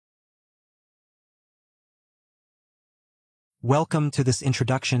Welcome to this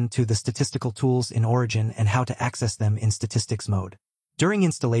introduction to the statistical tools in Origin and how to access them in statistics mode. During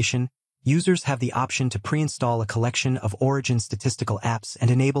installation, users have the option to pre-install a collection of Origin statistical apps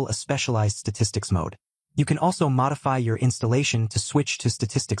and enable a specialized statistics mode. You can also modify your installation to switch to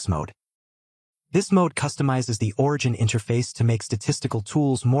statistics mode. This mode customizes the Origin interface to make statistical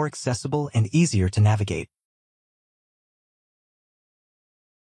tools more accessible and easier to navigate.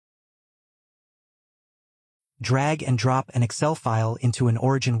 Drag and drop an Excel file into an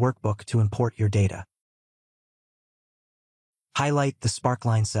Origin workbook to import your data. Highlight the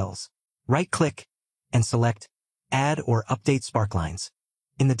sparkline cells. Right-click and select Add or Update Sparklines.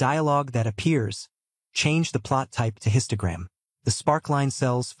 In the dialog that appears, change the plot type to histogram. The sparkline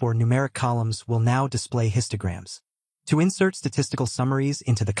cells for numeric columns will now display histograms. To insert statistical summaries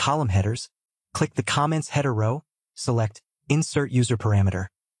into the column headers, click the Comments header row, select Insert User Parameter,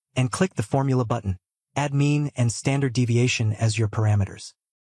 and click the Formula button. Add mean and standard deviation as your parameters.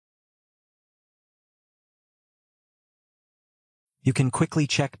 You can quickly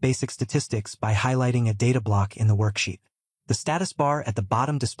check basic statistics by highlighting a data block in the worksheet. The status bar at the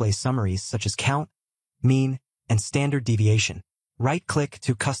bottom displays summaries such as count, mean, and standard deviation. Right-click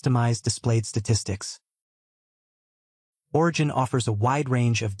to customize displayed statistics. Origin offers a wide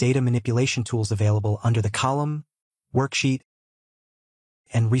range of data manipulation tools available under the column, worksheet,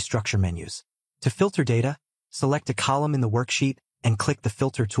 and restructure menus. To filter data, select a column in the worksheet and click the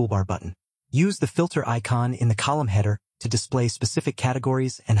Filter toolbar button. Use the filter icon in the column header to display specific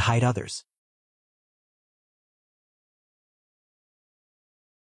categories and hide others.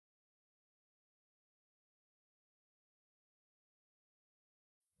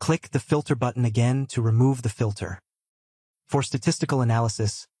 Click the Filter button again to remove the filter. For statistical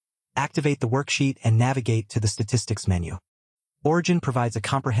analysis, activate the worksheet and navigate to the Statistics menu. Origin provides a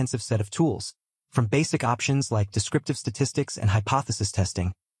comprehensive set of tools, from basic options like descriptive statistics and hypothesis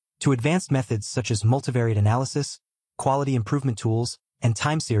testing, to advanced methods such as multivariate analysis, quality improvement tools, and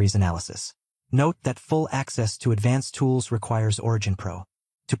time series analysis. Note that full access to advanced tools requires Origin Pro.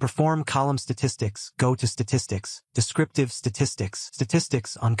 To perform column statistics, go to Statistics, Descriptive Statistics,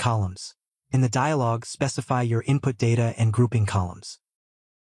 Statistics on Columns. In the dialog, specify your input data and grouping columns.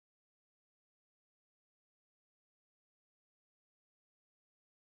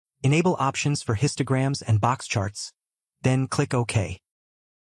 Enable options for histograms and box charts, then click OK.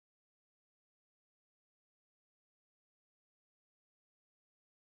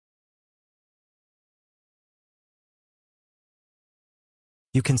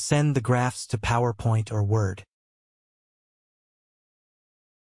 You can send the graphs to PowerPoint or Word.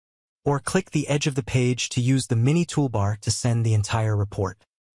 Or click the edge of the page to use the mini toolbar to send the entire report.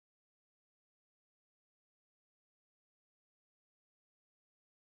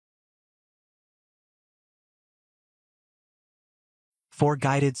 For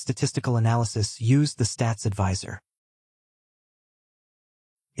guided statistical analysis, use the Stats Advisor.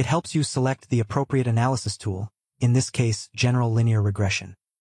 It helps you select the appropriate analysis tool, in this case, general linear regression.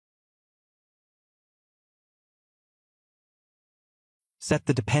 Set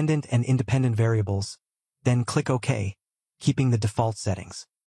the dependent and independent variables, then click OK, keeping the default settings.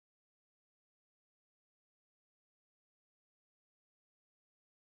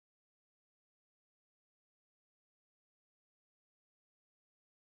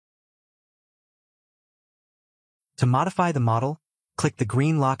 To modify the model, click the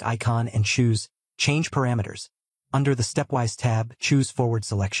green lock icon and choose Change Parameters. Under the Stepwise tab, choose Forward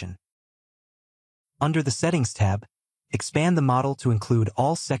Selection. Under the Settings tab, expand the model to include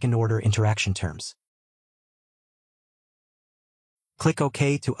all second-order interaction terms. Click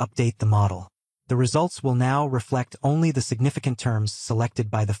OK to update the model. The results will now reflect only the significant terms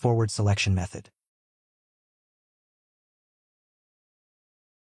selected by the forward selection method.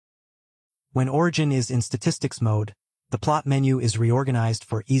 When Origin is in statistics mode, the plot menu is reorganized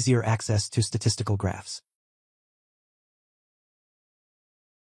for easier access to statistical graphs.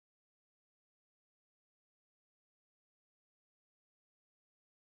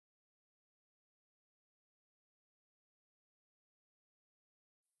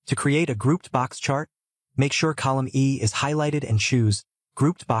 To create a grouped box chart, make sure column E is highlighted and choose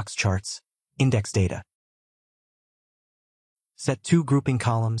Grouped Box Charts, Index Data. Set 2 grouping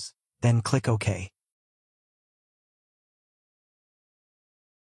columns, then click OK.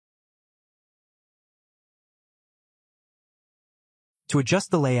 To adjust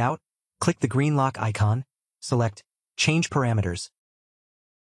the layout, click the green lock icon, select Change Parameters.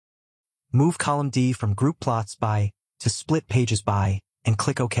 Move column D from Group Plots By to Split Pages By, and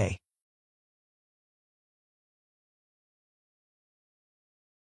click OK.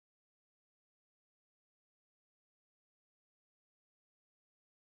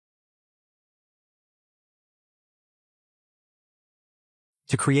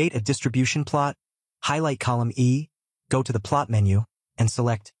 To create a distribution plot, highlight column E, go to the Plot menu, and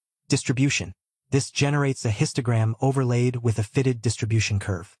select Distribution. This generates a histogram overlaid with a fitted distribution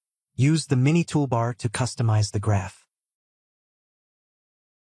curve. Use the mini toolbar to customize the graph.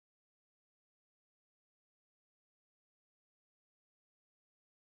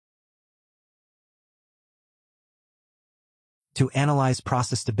 To analyze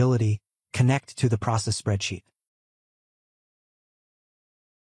process stability, connect to the process spreadsheet.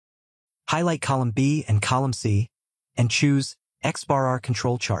 Highlight column B and column C, and choose XBAR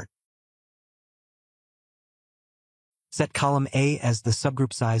control chart. Set column A as the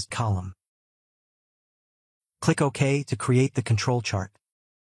subgroup-sized column. Click OK to create the control chart.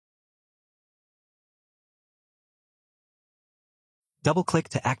 Double-click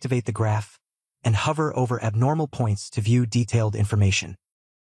to activate the graph, and hover over abnormal points to view detailed information.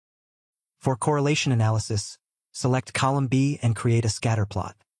 For correlation analysis, select column B and create a scatter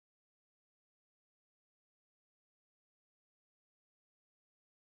plot.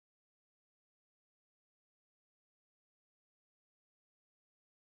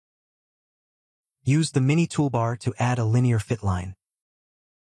 Use the mini toolbar to add a linear fit line.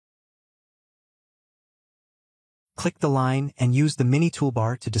 Click the line and use the mini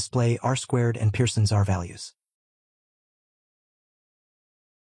toolbar to display R-squared and Pearson's R values.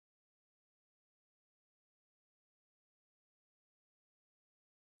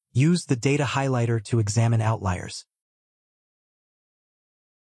 Use the data highlighter to examine outliers.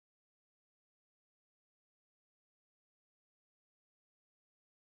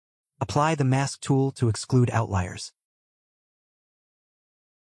 Apply the mask tool to exclude outliers.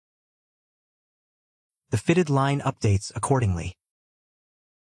 The fitted line updates accordingly.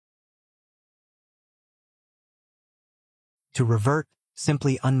 To revert,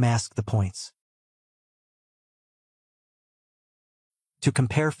 simply unmask the points. To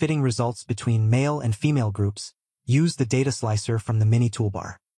compare fitting results between male and female groups, use the data slicer from the mini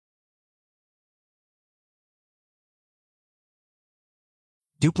toolbar.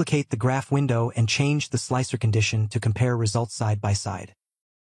 Duplicate the graph window and change the slicer condition to compare results side by side.